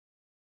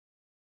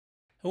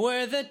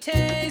We're the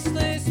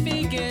Tasteless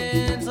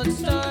Vegans, let's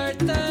start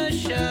the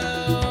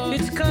show.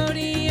 It's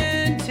Cody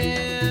and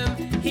Tim,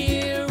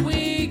 here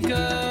we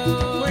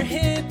go. We're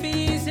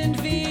hippies and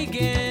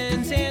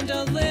vegans and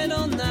a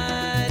little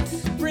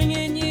nuts,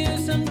 bringing you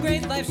some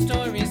great life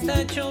stories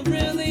that you'll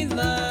really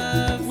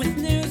love, with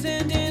news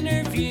and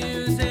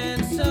interviews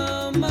and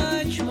so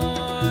much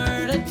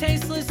more. The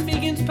Tasteless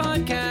Vegans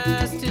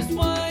podcast is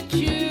what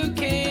you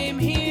came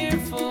here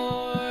for.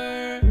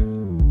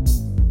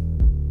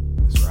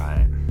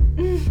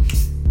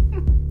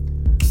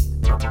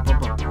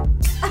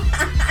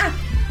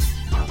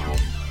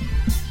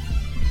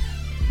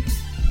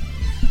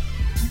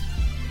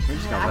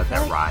 Let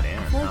that ride in.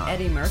 I feel like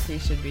Eddie Murphy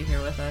should be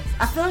here with us.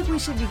 I feel like we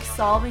should be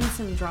solving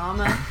some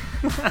drama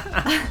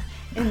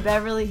in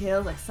Beverly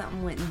Hills. Like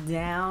something went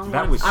down.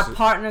 Our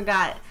partner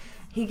got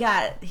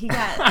pinched. He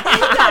got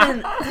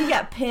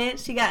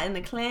in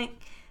the clink,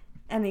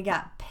 and he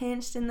got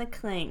pinched in the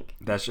clink.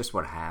 That's just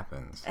what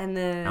happens. And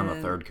then on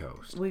the Third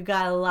Coast, we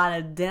got a lot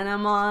of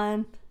denim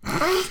on.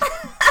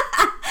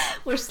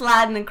 We're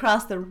sliding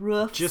across the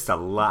roof. Just a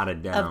lot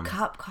of denim of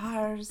cop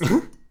cars.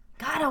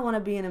 God, I want to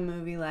be in a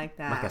movie like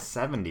that. Like a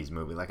 70s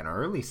movie, like an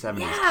early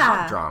 70s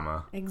cop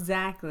drama.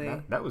 Exactly.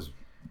 That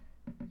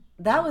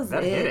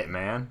hit it,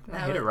 man.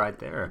 That hit it right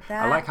there.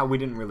 I like how we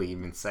didn't really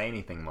even say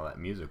anything while that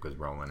music was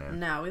rolling in.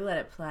 No, we let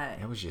it play.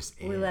 It was just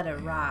it. We let it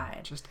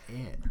ride. Just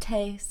it.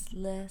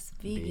 Tasteless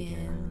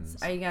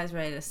vegans. Are you guys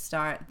ready to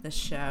start the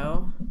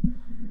show?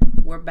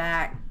 We're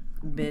back,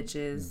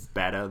 bitches.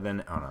 Better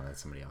than... Oh, no,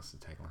 that's somebody else's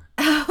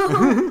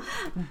tagline.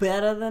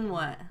 Better than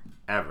what?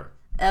 Ever.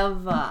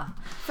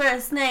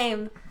 First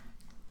name,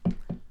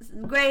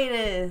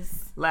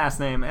 greatest. Last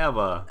name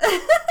ever.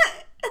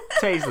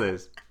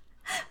 Tasteless.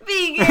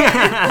 Vegan.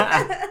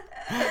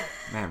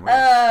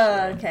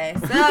 Man, okay,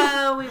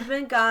 so we've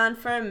been gone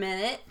for a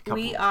minute.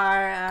 We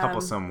are...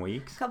 some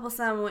weeks.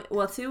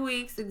 2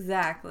 weeks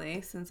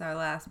exactly since our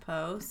last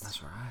post.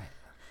 That's right.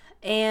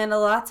 And a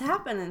lot's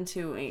happened in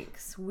 2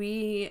 weeks.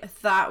 We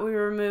thought we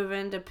were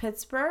moving to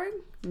Pittsburgh.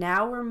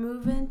 Now we're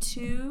moving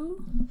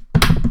to...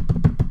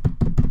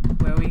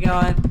 Where we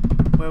going?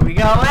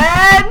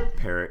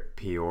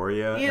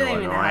 Peoria,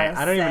 Illinois.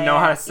 I don't even know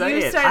how to say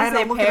it. I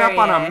had to look it up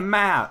on a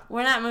map.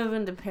 We're not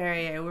moving to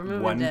Perrier. We're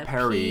moving to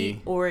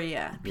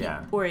Peoria.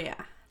 Peoria.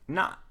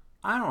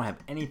 I don't have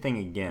anything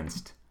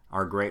against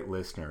our great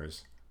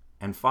listeners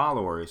and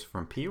followers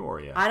from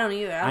Peoria. I don't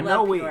either. I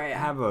know love Peoria. We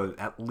have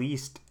at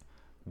least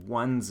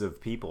ones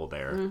of people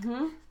there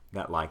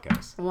that like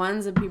us.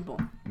 Ones of people.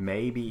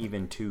 Maybe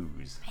even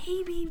twos.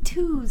 I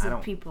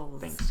don't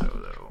think so,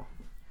 though.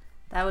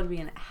 That would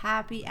be a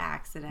happy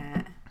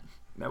accident.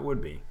 That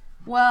would be.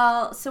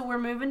 Well, so we're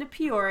moving to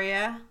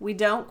Peoria. We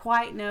don't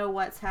quite know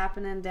what's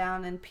happening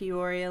down in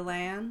Peoria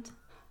land.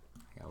 I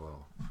got a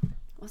little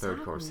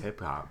third course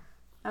hip hop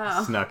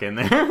snuck in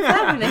there. What's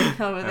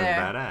happening over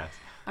there?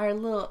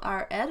 Badass.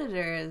 Our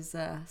editor is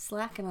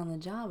slacking on the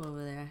job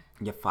over there.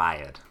 You're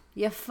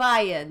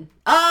fired.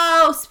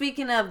 Oh,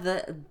 speaking of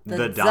the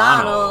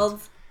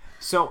Donald.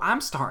 So I'm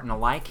starting to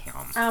like him.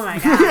 Oh my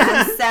god,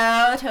 I'm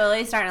so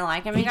totally starting to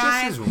like him. He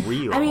just is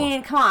real. I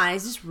mean, come on,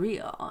 he's just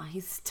real.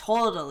 He's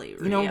totally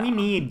real. You know, we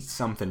need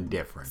something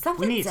different.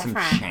 We need some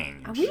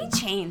change. We need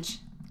change.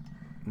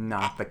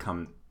 Not the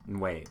come.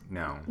 Wait,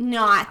 no.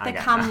 Not the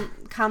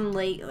come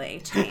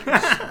lately change.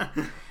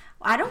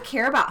 I don't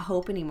care about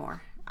hope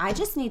anymore. I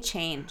just need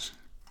change.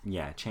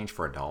 Yeah, change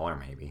for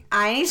 $1 maybe.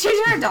 I need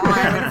change for $1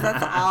 because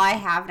that's all I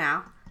have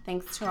now.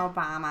 Thanks to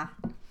Obama.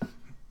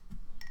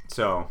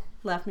 So.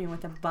 Left me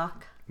with $1.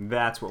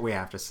 That's what we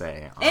have to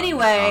say.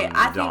 Anyway,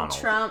 I Donald.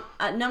 think Trump,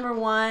 number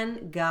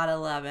one, gotta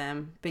love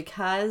him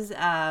because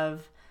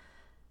of...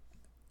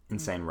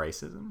 Insane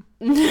racism?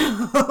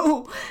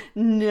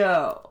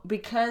 No.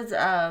 Because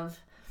of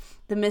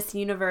the Miss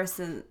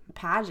Universe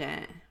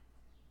pageant.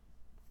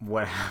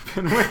 What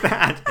happened with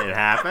that? It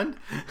happened?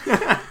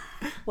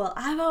 Well,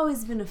 I've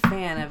always been a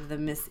fan of the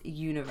Miss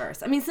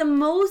Universe. I mean, it's the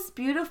most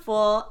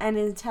beautiful and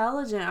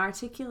intelligent,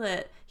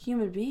 articulate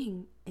human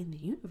being in the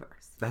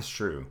universe. That's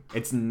true.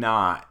 It's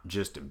not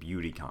just a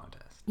beauty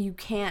contest. You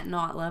can't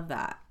not love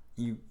that.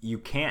 You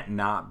can't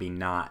not be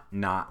not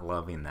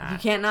loving that. You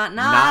can't not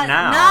now. Not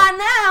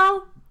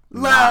now.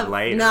 Not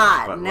later.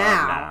 Not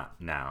now. Love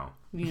now.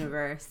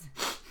 Universe.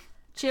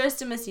 Cheers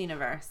to Miss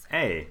Universe.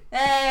 Hey.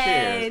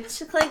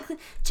 Cheers.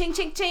 Ching,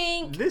 ching,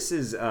 ching. This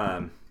is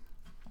the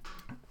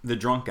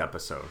drunk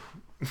episode.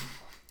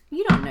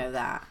 You don't know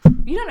that.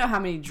 You don't know how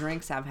many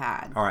drinks I've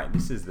had. All right,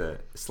 this is the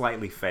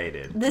slightly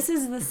faded. This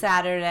is the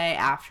Saturday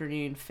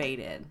afternoon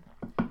faded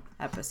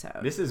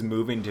episode. This is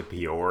moving to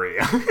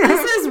Peoria.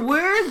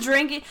 We're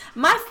drinking.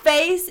 My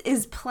face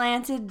is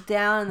planted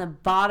down in the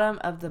bottom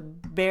of the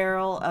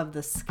barrel of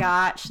the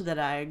scotch that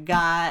I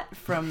got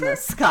from the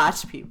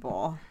Scotch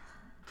people.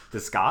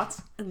 The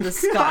Scots? The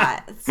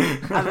Scots.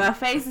 My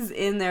face is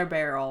in their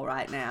barrel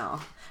right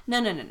now.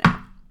 No.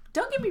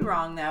 Don't get me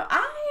wrong, though.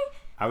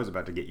 I was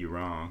about to get you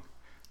wrong.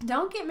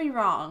 Don't get me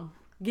wrong.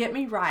 Get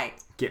me right.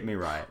 Get me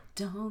right.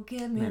 Don't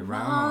get me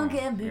wrong,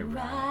 get me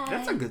right.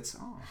 That's a good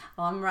song.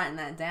 Oh, I'm writing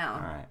that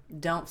down. All right.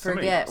 Don't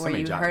forget where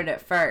you heard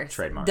it first.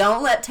 Trademark.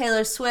 Don't let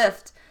Taylor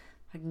Swift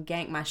fucking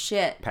gank my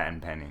shit.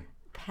 Patent pending.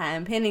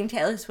 Patent pending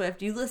Taylor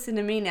Swift. You listen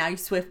to me now, you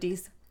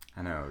Swifties.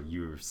 I know.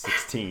 You were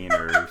 16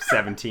 or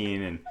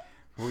 17 and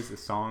what was the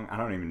song? I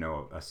don't even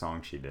know a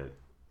song she did.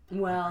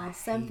 Well,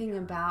 something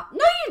about...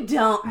 No, you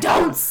don't.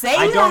 Don't say that.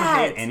 I don't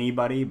hate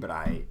anybody, but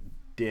I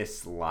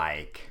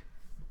dislike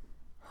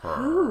her.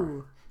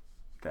 Who?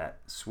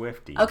 That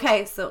Swiftie.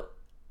 Okay, so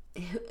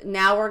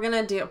now we're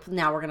gonna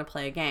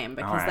play a game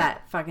because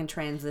that fucking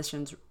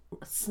transitions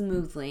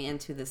smoothly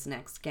into this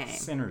next game.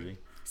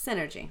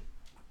 Synergy.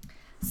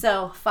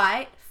 So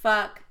fight,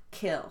 fuck,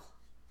 kill.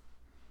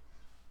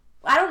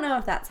 I don't know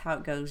if that's how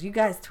it goes. You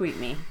guys tweet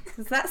me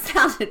because that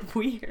sounded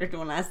weird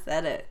when I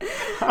said it.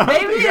 I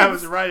don't think I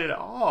was right at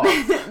all.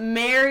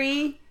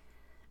 Marry,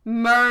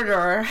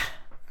 murder,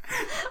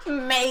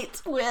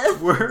 mate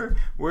with. We're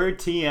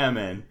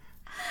TMing.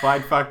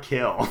 Fight, fuck,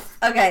 kill.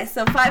 Okay,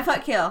 so fight,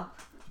 fuck, kill.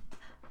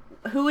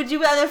 Who would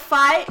you rather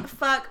fight,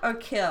 fuck, or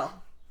kill?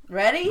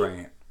 Ready?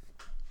 Right.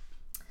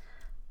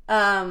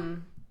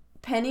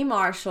 Penny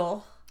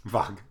Marshall.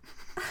 Fuck.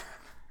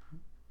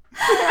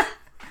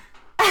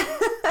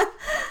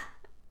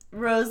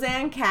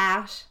 Roseanne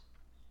Cash.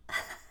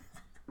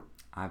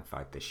 I'd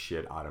fight the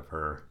shit out of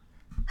her.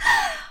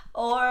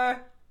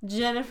 Or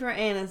Jennifer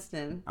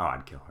Aniston. Oh,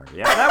 I'd kill her.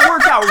 Yeah, that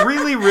worked out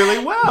really, really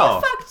well.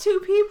 You fucked two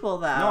people,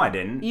 though. No, I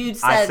didn't.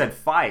 I said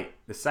fight,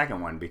 the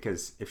second one,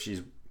 because if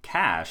she's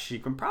Cash, she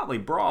can probably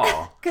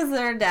brawl. Because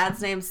her dad's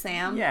name's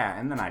Sam? Yeah,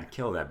 and then I'd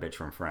kill that bitch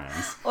from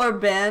Friends. Or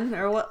Ben,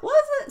 or what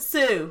was it?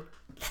 Sue.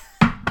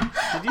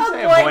 Did you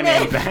say a boy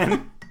named Ben? Or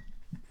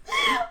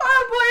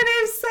a boy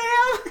named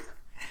Sam?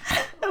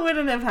 It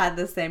wouldn't have had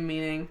the same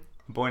meaning.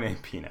 A boy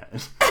named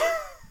Peanut.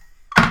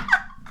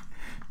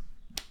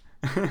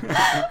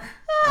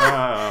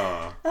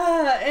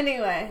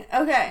 Anyway,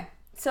 okay.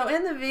 So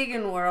in the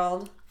vegan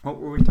world... What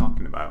were we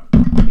talking about?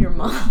 Your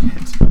mom.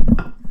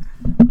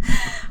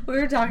 We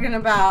were talking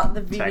about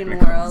the vegan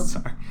world.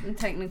 Sorry. And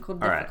technical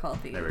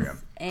difficulties. Right, there we go.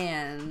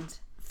 And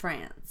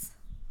France.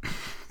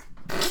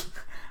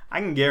 I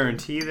can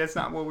guarantee that's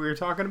not what we were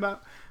talking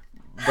about,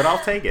 but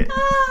I'll take it.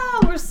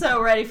 Oh, we're so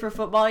ready for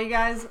football, you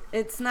guys.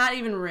 It's not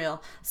even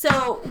real.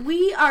 So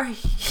we are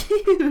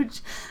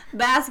huge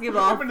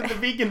basketball. What happened to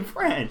the vegan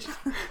French?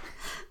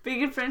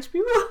 Vegan French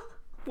people?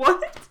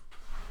 What?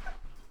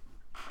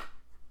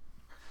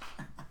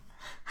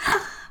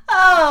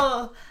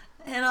 Oh,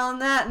 and on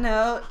that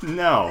note...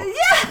 No.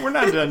 Yeah. We're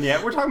not done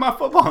yet. We're talking about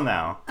football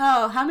now.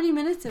 Oh, how many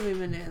minutes have we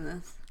been doing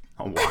this?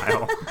 A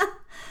while.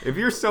 If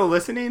you're still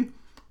listening,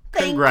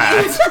 Thank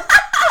congrats.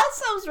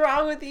 Something's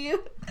wrong with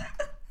you.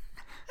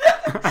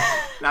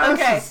 Not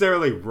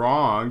necessarily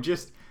wrong,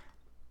 just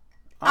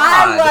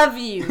odd. I love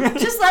you.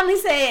 Just let me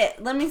say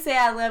it. Let me say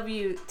I love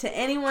you to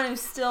anyone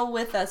who's still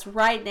with us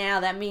right now.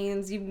 That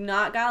means you've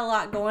not got a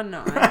lot going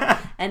on,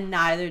 and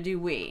neither do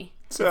we.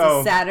 So,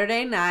 it's a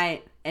Saturday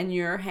night, and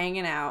you're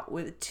hanging out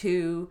with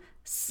two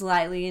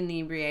slightly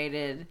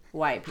inebriated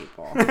white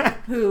people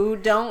who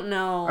don't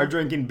know. Are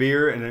drinking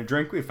beer and a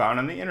drink we found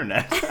on the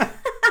internet.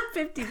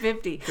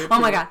 50-50. Oh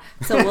my god.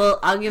 So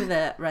I'll give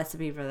the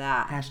recipe for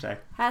that. Hashtag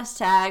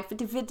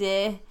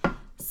 50-50.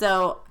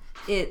 So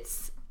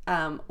it's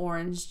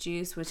orange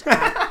juice, which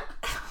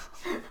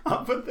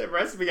I'll put the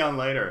recipe on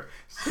later.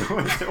 So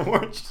it's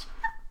orange.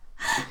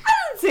 I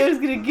didn't say I was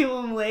gonna give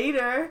them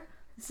later.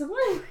 So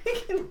what are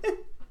we gonna...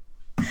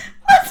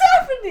 What's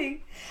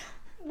happening?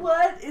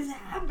 What is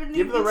happening?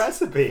 Give the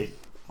recipe.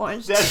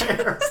 Orange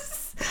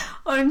juice.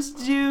 Orange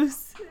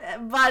juice,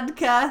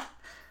 vodka,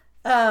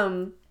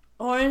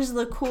 orange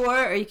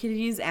liqueur, or you could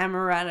use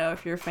amaretto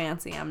if you're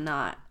fancy. I'm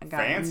not. I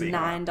got fancy,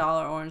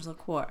 $9 orange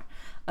liqueur,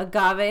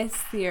 agave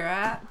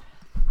syrup,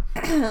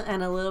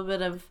 and a little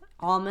bit of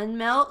almond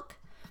milk,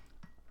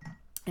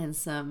 and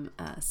some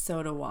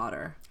soda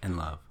water. And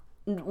love.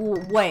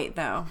 Wait,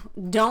 though.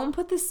 Don't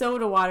put the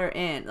soda water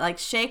in. Like,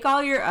 shake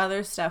all your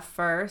other stuff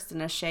first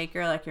in a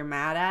shaker like you're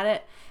mad at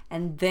it,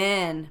 and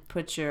then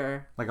put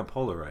your... Like a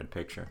Polaroid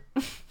picture.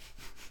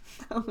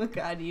 Oh my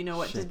god, you know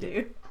what to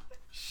do.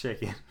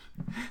 Shake it.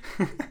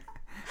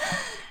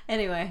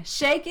 Anyway,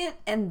 shake it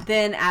and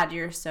then add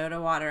your soda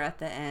water at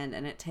the end,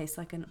 and it tastes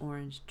like an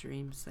orange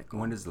dreamsicle.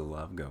 When does the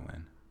love go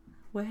in?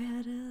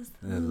 Where does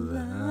the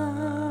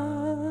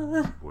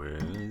love? Where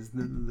is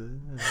the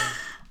love?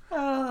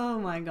 Oh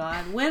my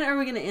god. When are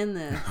we going to end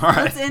this? All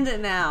right. Let's end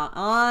it now.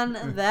 On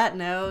that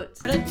note.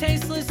 The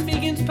Tasteless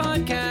Vegans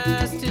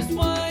podcast is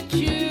what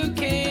you